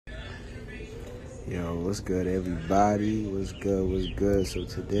Yo, what's good, everybody? What's good? What's good? So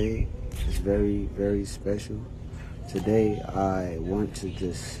today is very, very special. Today I want to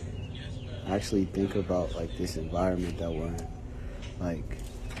just actually think about like this environment that we're in. Like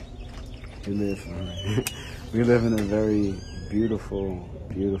we live, we live in a very beautiful,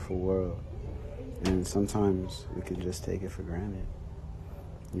 beautiful world, and sometimes we can just take it for granted.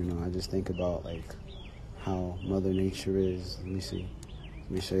 I just think about like how Mother Nature is. Let me see.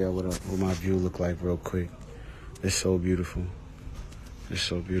 Let me show y'all what my view look like real quick. It's so beautiful. It's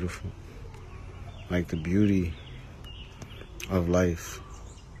so beautiful. Like the beauty of life,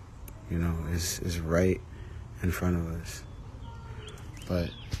 is right in front of us.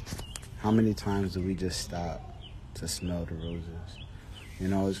 But how many times do we just stop to smell the roses?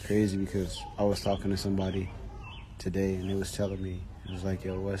 It's crazy because I was talking to somebody today and they was telling me, it was like,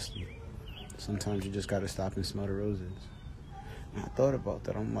 yo, Wesley, sometimes you just gotta stop and smell the roses. And I thought about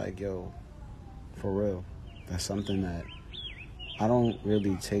that. I'm like, yo, for real, that's something that I don't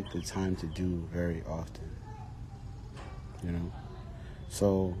really take the time to do very often,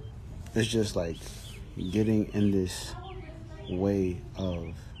 So it's just like getting in this way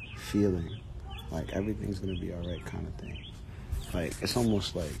of feeling like everything's gonna be all right kind of thing. Like, it's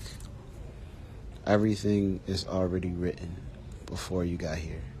almost like everything is already written before you got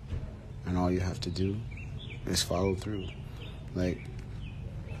here. And all you have to do is follow through. Like,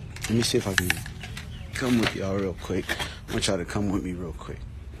 let me see if I can come with y'all real quick. I want y'all to come with me real quick.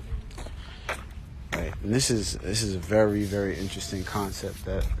 Right. And this is a very, very interesting concept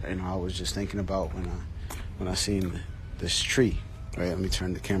that I was just thinking about when I seen this tree. Right. Let me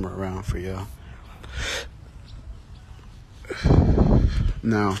turn the camera around for y'all.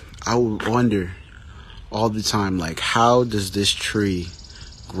 Now, I would wonder all the time, like, how does this tree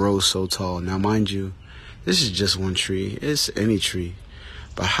grow so tall? Now, mind you, this is just one tree. It's any tree.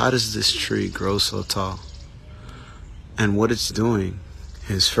 But how does this tree grow so tall? And what it's doing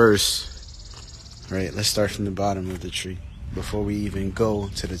is first, right, let's start from the bottom of the tree before we even go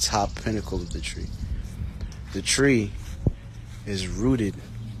to the top pinnacle of the tree. The tree is rooted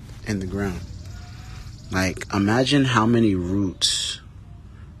in the ground. Like, imagine how many roots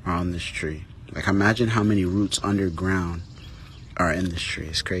are on this tree. Like, imagine how many roots underground are in this tree.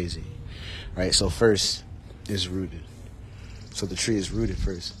 It's crazy, right? So first is rooted. So the tree is rooted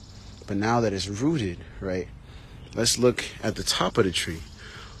first. But now that it's rooted, right, let's look at the top of the tree.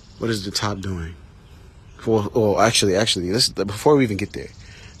 What is the top doing? Well, actually, before we even get there,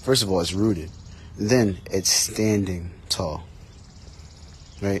 first of all, it's rooted. Then it's standing tall,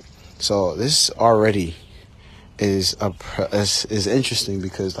 right? So this already is interesting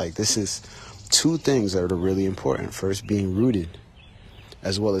because, like, this is two things that are really important. First, being rooted,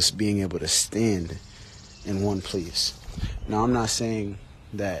 as well as being able to stand in one place. Now, I'm not saying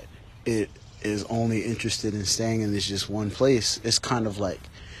that it is only interested in staying in this just one place. It's kind of like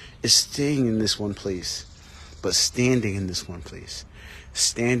it's staying in this one place, but standing in this one place,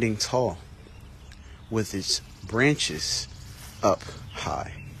 standing tall with its branches up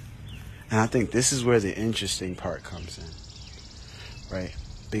high. And I think this is where the interesting part comes in, right?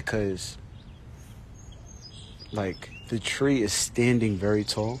 Because, like, the tree is standing very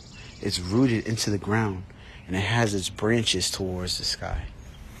tall. It's rooted into the ground, and it has its branches towards the sky.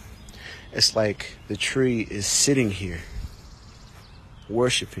 It's like the tree is sitting here,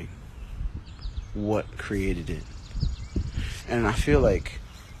 worshiping what created it. And I feel like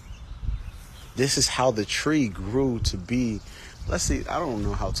this is how the tree grew to be. Let's see, I don't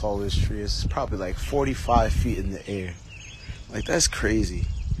know how tall this tree is. It's probably like 45 feet in the air. Like, that's crazy.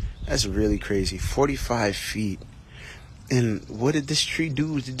 That's really crazy. 45 feet. And what did this tree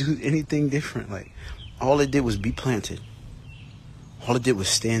do to do anything different? Like, all it did was be planted. All it did was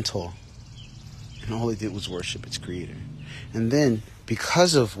stand tall. And all it did was worship its creator. And then,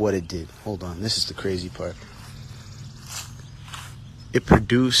 because of what it did, hold on, this is the crazy part. It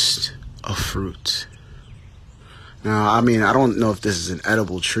produced a fruit. Now, I mean, I don't know if this is an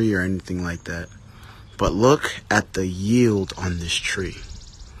edible tree or anything like that. But look at the yield on this tree.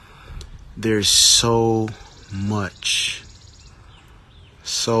 There's so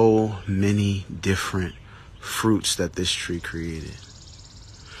many different fruits that this tree created.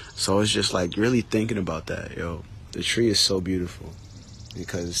 So it's just like really thinking about that, yo. The tree is so beautiful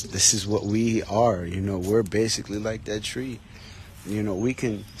because this is what we are. We're basically like that tree. We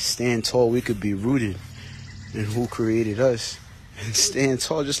can stand tall. We could be rooted in who created us and stand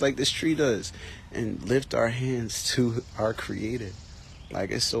tall just like this tree does and lift our hands to our creator.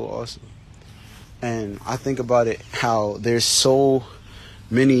 Like, it's so awesome. And I think about it, how there's so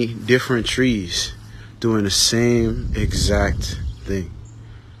many different trees doing the same exact thing,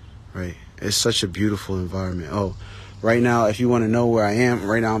 right? It's such a beautiful environment. Oh, right now, if you want to know where I am,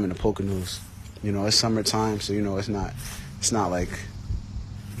 right now I'm in the Poconos. You know, it's summertime, so you know it's not like,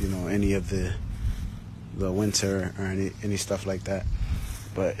 you know, any of the winter or any stuff like that.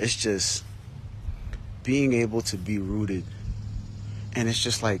 But it's just being able to be rooted, and it's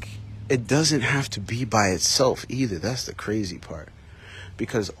just like it doesn't have to be by itself either. That's the crazy part,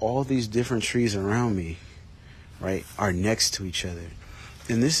 because all these different trees around me, right, are next to each other.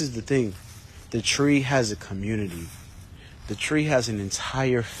 And this is the thing. The tree has a community. The tree has an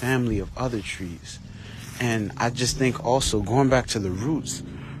entire family of other trees. And I just think also, going back to the roots,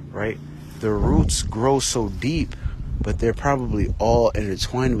 right? The roots grow so deep, but they're probably all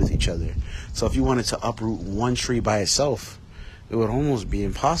intertwined with each other. So if you wanted to uproot one tree by itself, it would almost be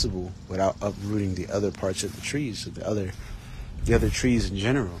impossible without uprooting the other parts of the trees, the other trees in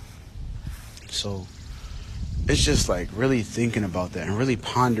general. So it's just like really thinking about that and really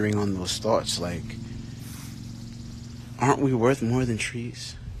pondering on those thoughts. Like, aren't we worth more than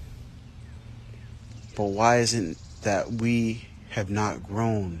trees? But why isn't that we have not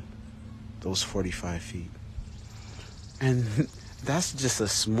grown those 45 feet? And that's just a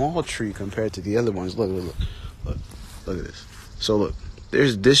small tree compared to the other ones. Look at this. So look,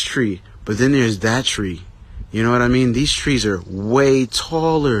 there's this tree, but then there's that tree. You know what I mean? These trees are way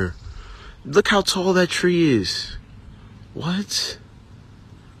taller. Look how tall that tree is. What?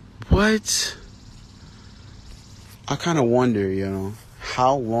 I kind of wonder, you know,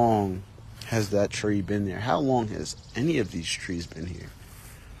 how long has that tree been there? How long has any of these trees been here?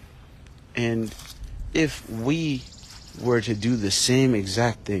 And if we were to do the same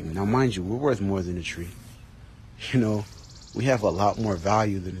exact thing, now mind you, we're worth more than a tree. You know, we have a lot more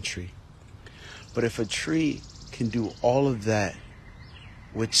value than a tree. But if a tree can do all of that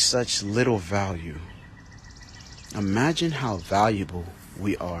with such little value, imagine how valuable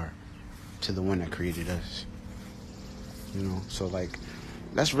we are to the one that created us. You know, so like,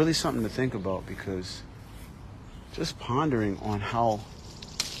 that's really something to think about, because just pondering on how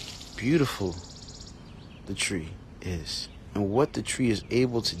beautiful the tree is and what the tree is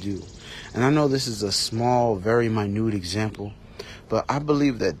able to do. And I know this is a small, very minute example, but I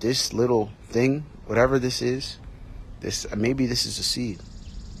believe that this little thing, whatever this is, maybe this is a seed,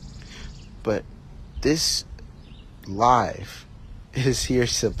 but this live is here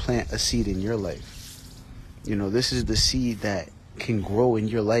to plant a seed in your life. You know, this is the seed that can grow in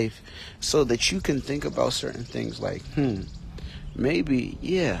your life so that you can think about certain things like, maybe,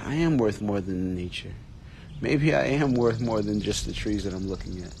 yeah, I am worth more than nature. Maybe I am worth more than just the trees that I'm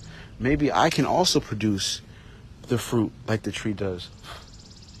looking at. Maybe I can also produce the fruit like the tree does.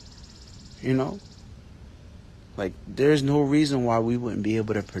 You know? Like, there's no reason why we wouldn't be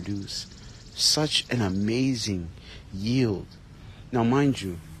able to produce such an amazing yield. Now, mind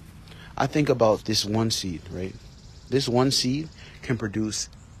you, I think about this one seed, right? This one seed can produce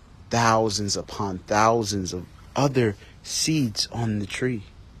thousands upon thousands of other seeds on the tree.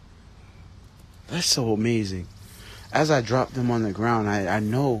 That's so amazing. As I drop them on the ground, I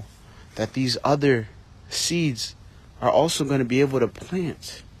know that these other seeds are also going to be able to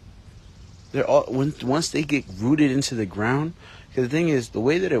plant. Once they get rooted into the ground, because the thing is, the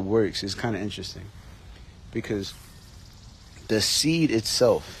way that it works is kind of interesting, because the seed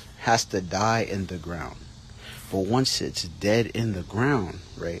itself has to die in the ground. But once it's dead in the ground,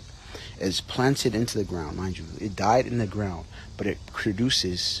 right, it's planted into the ground, mind you. It died in the ground, but it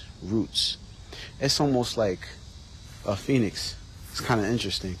produces roots. It's almost like a phoenix. It's kind of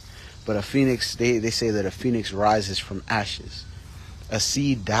interesting. But a phoenix, they say that a phoenix rises from ashes. A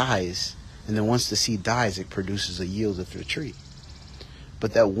seed dies, and then once the seed dies, it produces a yield of the tree.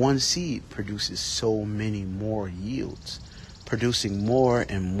 But that one seed produces so many more yields, producing more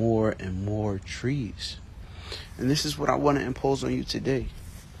and more and more trees. And this is what I want to impose on you today,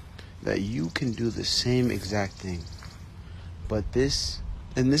 that you can do the same exact thing. But this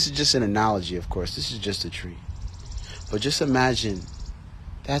is just an analogy, of course. This is just a tree. But just imagine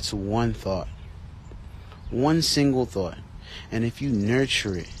that's one thought, one single thought. And if you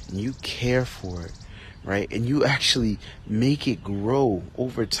nurture it and you care for it, right, and you actually make it grow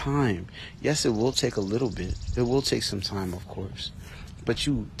over time, yes, it will take a little bit. It will take some time, of course. But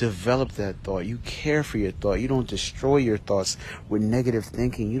you develop that thought. You care for your thought. You don't destroy your thoughts with negative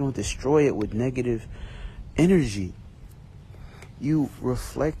thinking. You don't destroy it with negative energy. You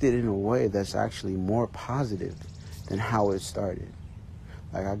reflect it in a way that's actually more positive than how it started.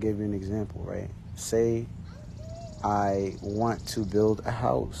 Like, I'll give you an example, right? Say I want to build a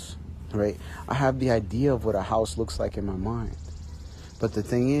house, right? I have the idea of what a house looks like in my mind. But the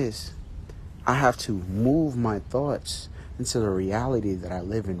thing is, I have to move my thoughts into the reality that I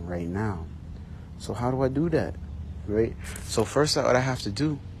live in right now. So how do I do that? Right? So first what I have to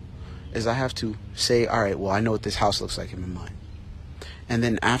do is I have to say, all right, well, I know what this house looks like in my mind. And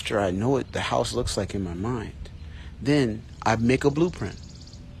then after I know what the house looks like in my mind, then I make a blueprint.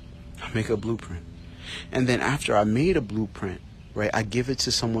 And then after I made a blueprint, right, I give it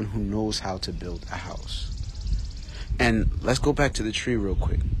to someone who knows how to build a house. And let's go back to the tree real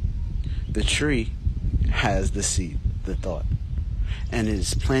quick. The tree has the seed, the thought, and it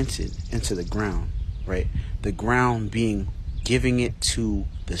is planted into the ground, right? The ground being giving it to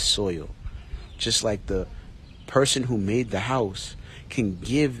the soil. Just like the person who made the house can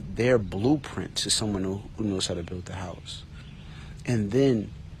give their blueprint to someone who knows how to build the house. And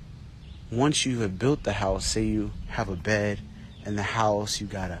then once you have built the house, say you have a bed in the house, you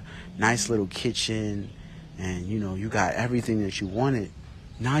got a nice little kitchen, and you got everything that you wanted.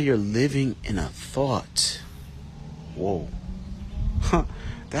 Now you're living in a thought. Whoa.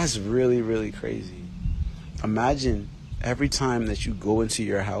 That's really, really crazy. Imagine every time that you go into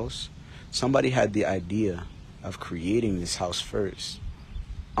your house, somebody had the idea of creating this house first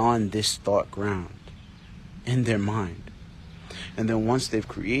on this thought ground in their mind. And then once they've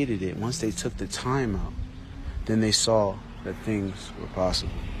created it, once they took the time out, then they saw that things were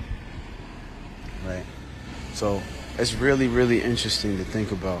possible. Right? So it's really, really interesting to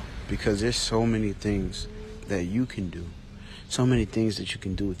think about, because there's so many things that you can do. So many things that you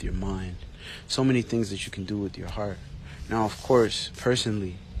can do with your mind. So many things that you can do with your heart. Now, of course,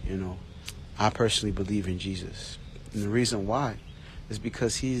 personally, I personally believe in Jesus. And the reason why is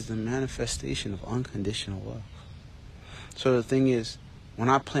because he's the manifestation of unconditional love. So the thing is, when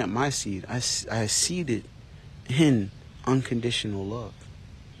I plant my seed, I seed it in unconditional love.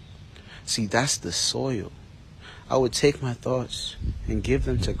 See, that's the soil. I would take my thoughts and give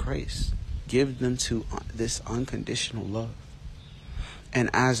them to Christ. Give them to this unconditional love. And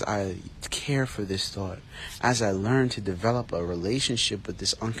as I care for this thought, as I learn to develop a relationship with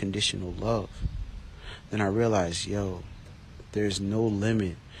this unconditional love, then I realize, there's no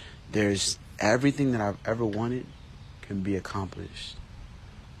limit. There's everything that I've ever wanted can be accomplished.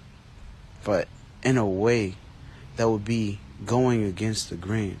 But in a way that would be going against the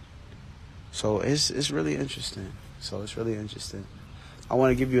grain. So it's really interesting. I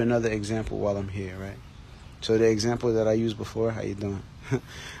want to give you another example while I'm here, right? So the example that I used before, how you doing?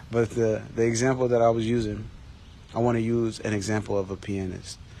 But the example that I was using, I want to use an example of a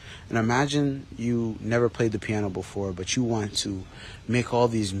pianist. And imagine you never played the piano before, but you want to make all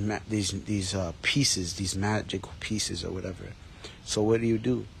these pieces, these magical pieces or whatever. So what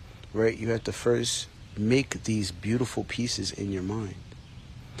do? Right? You have to first make these beautiful pieces in your mind.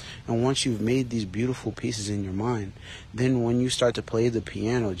 And once you've made these beautiful pieces in your mind, then when you start to play the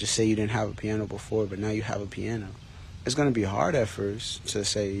piano, just say you didn't have a piano before, but now you have a piano. It's going to be hard at first to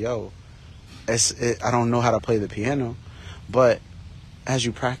say, I don't know how to play the piano. But as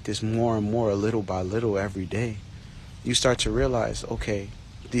you practice more and more, little by little, every day, you start to realize, okay,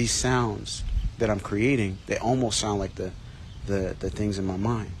 these sounds that I'm creating, they almost sound like the things in my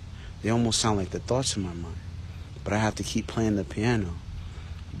mind. They almost sound like the thoughts in my mind. But I have to keep playing the piano.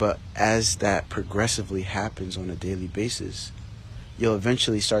 But as that progressively happens on a daily basis, you'll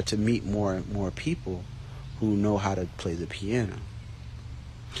eventually start to meet more and more people who know how to play the piano.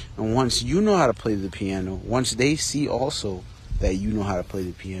 And once you know how to play the piano, once they see also that you know how to play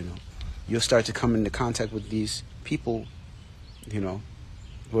the piano, you'll start to come into contact with these people,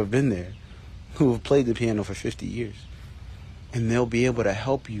 who have been there, who have played the piano for 50 years. And they'll be able to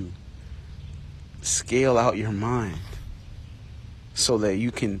help you scale out your mind so that you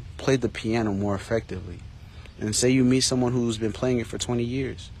can play the piano more effectively. And say you meet someone who's been playing it for 20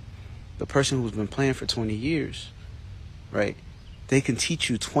 years. The person who's been playing for 20 years, right? They can teach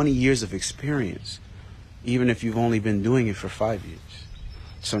you 20 years of experience, even if you've only been doing it for 5 years.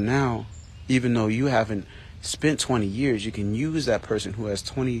 So now, even though you haven't spent 20 years, you can use that person who has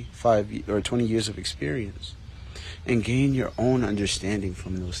 25 or 20 years of experience and gain your own understanding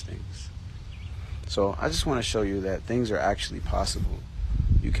from those things. So I just want to show you that things are actually possible.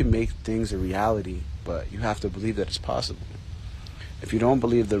 You can make things a reality, but you have to believe that it's possible. If you don't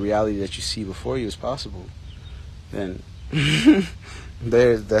believe the reality that you see before you is possible, then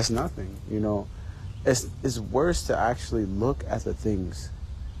that's nothing. It's worse to actually look at the things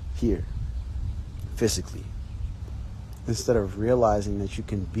here, physically, instead of realizing that you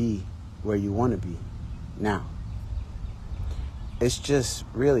can be where you want to be now. It's just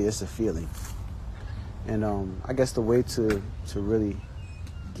really, it's a feeling. And I guess the way to really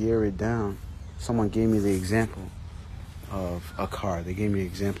gear it down, someone gave me the example of a car. They gave me an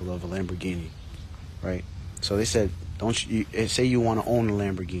example of a Lamborghini, right? So they said, say you want to own a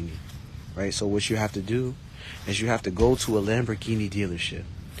Lamborghini, right? So what you have to do is you have to go to a Lamborghini dealership,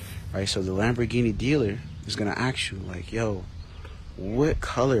 right? So the Lamborghini dealer is going to ask you, like, yo, what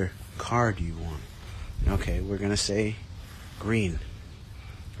color car do you want? Okay, we're going to say green,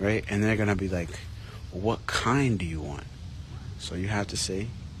 right? And they're going to be like, what kind do you want? So you have to say,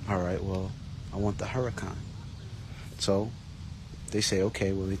 all right, well, I want the Huracan. So they say,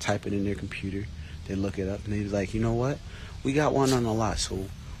 okay, well, they type it in their computer. They look it up, and they're like, you know what? We got one on the lot, so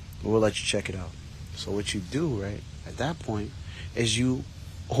we'll let you check it out. So what you do, right, at that point, is you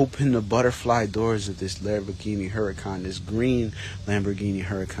open the butterfly doors of this Lamborghini Huracan, this green Lamborghini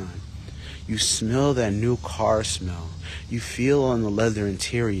Huracan. You smell that new car smell. You feel on the leather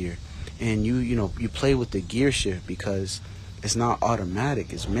interior, and you play with the gear shift because it's not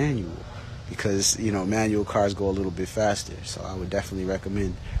automatic, it's manual. Because, manual cars go a little bit faster. So I would definitely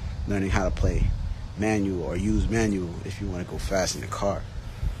recommend learning how to play manual or use manual if you want to go fast in the car.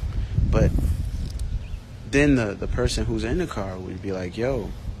 But then the person who's in the car would be like, yo,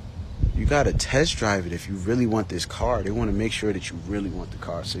 you got to test drive it if you really want this car. They want to make sure that you really want the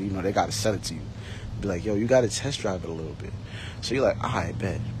car. So, they got to sell it to you. Be like, yo, you got to test drive it a little bit. So you're like, I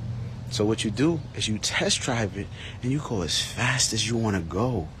bet. So what you do is you test drive it and you go as fast as you want to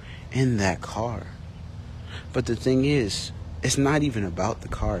go in that car. But the thing is, it's not even about the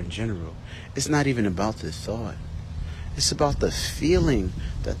car in general. It's not even about the thought. It's about the feeling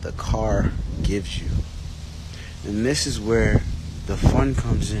that the car gives you. And this is where the fun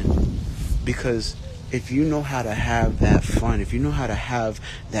comes in. Because if you know how to have that fun, if you know how to have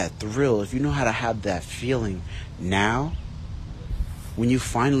that thrill, if you know how to have that feeling now, when you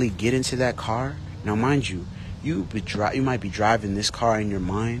finally get into that car, now mind you, you might be driving this car in your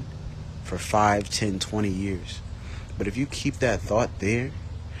mind for 5, 10, 20 years. But if you keep that thought there,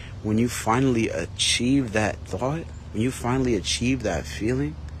 when you finally achieve that thought, when you finally achieve that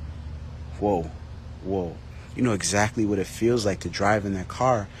feeling, whoa, you know exactly what it feels like to drive in that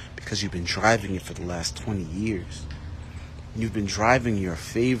car because you've been driving it for the last 20 years. You've been driving your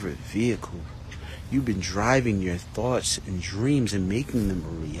favorite vehicle. You've been driving your thoughts and dreams and making them a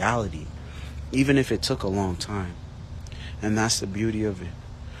reality, even if it took a long time. And that's the beauty of it.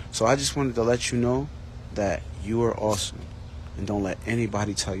 So I just wanted to let you know that you are awesome, and don't let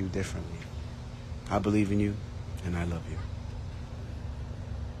anybody tell you differently. I believe in you, and I love you.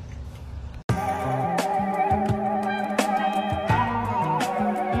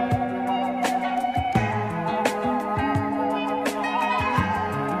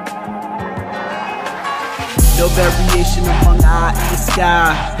 No variation among eye in the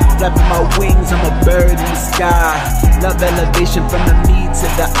sky. Flapping my wings, I'm a bird in the sky. Love elevation from the me to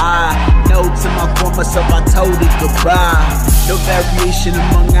the I. No to my former self, I told it goodbye. No variation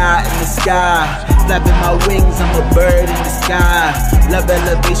among eye in the sky. Flapping my wings, I'm a bird in the sky. Love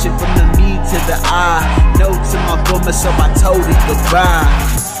elevation from the me to the I. No to my former self, I told it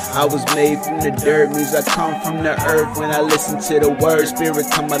goodbye. I was made from the dirt, means I come from the earth. When I listen to the word, spirit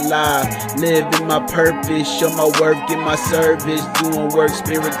come alive. Live in my purpose, show my worth, get my service. Doing work,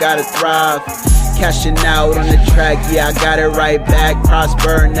 spirit gotta thrive. Cashing out on the track, yeah, I got it right back.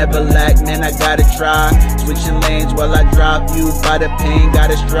 Prosper, never lack, man, I gotta try. Switching lanes while I drive, you by the pain,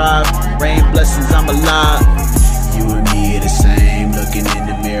 gotta strive. Rain blessings, I'm alive. You and me are the same, looking in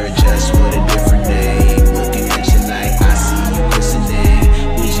the mirror just with a different name. Looking at you like I see you listening.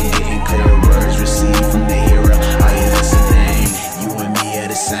 Clear words received from the hero. Are you listening? You and me are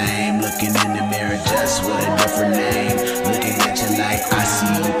the same. Looking in the mirror just with a different name. Looking at you like I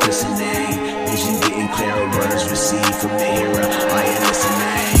see you listening. Vision getting clearer. Words received from the hero. Are you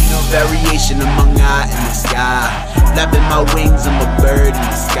listening? No variation among eye in the sky. Flapping my wings, I'm a bird in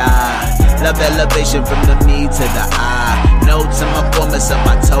the sky. Love elevation from the me to the I. No to my former self,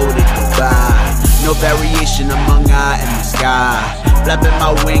 I told it goodbye. No variation among eye in the sky. Flapping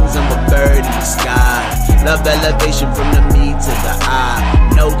my wings, I'm a bird in the sky. Love elevation from the me to the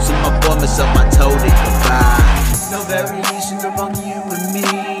I. No to my former self, I told it goodbye. No variation among you and me.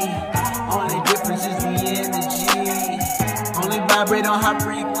 Only difference is the energy. Only vibrate on high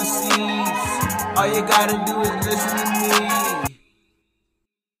frequencies. All you gotta do is listen to me.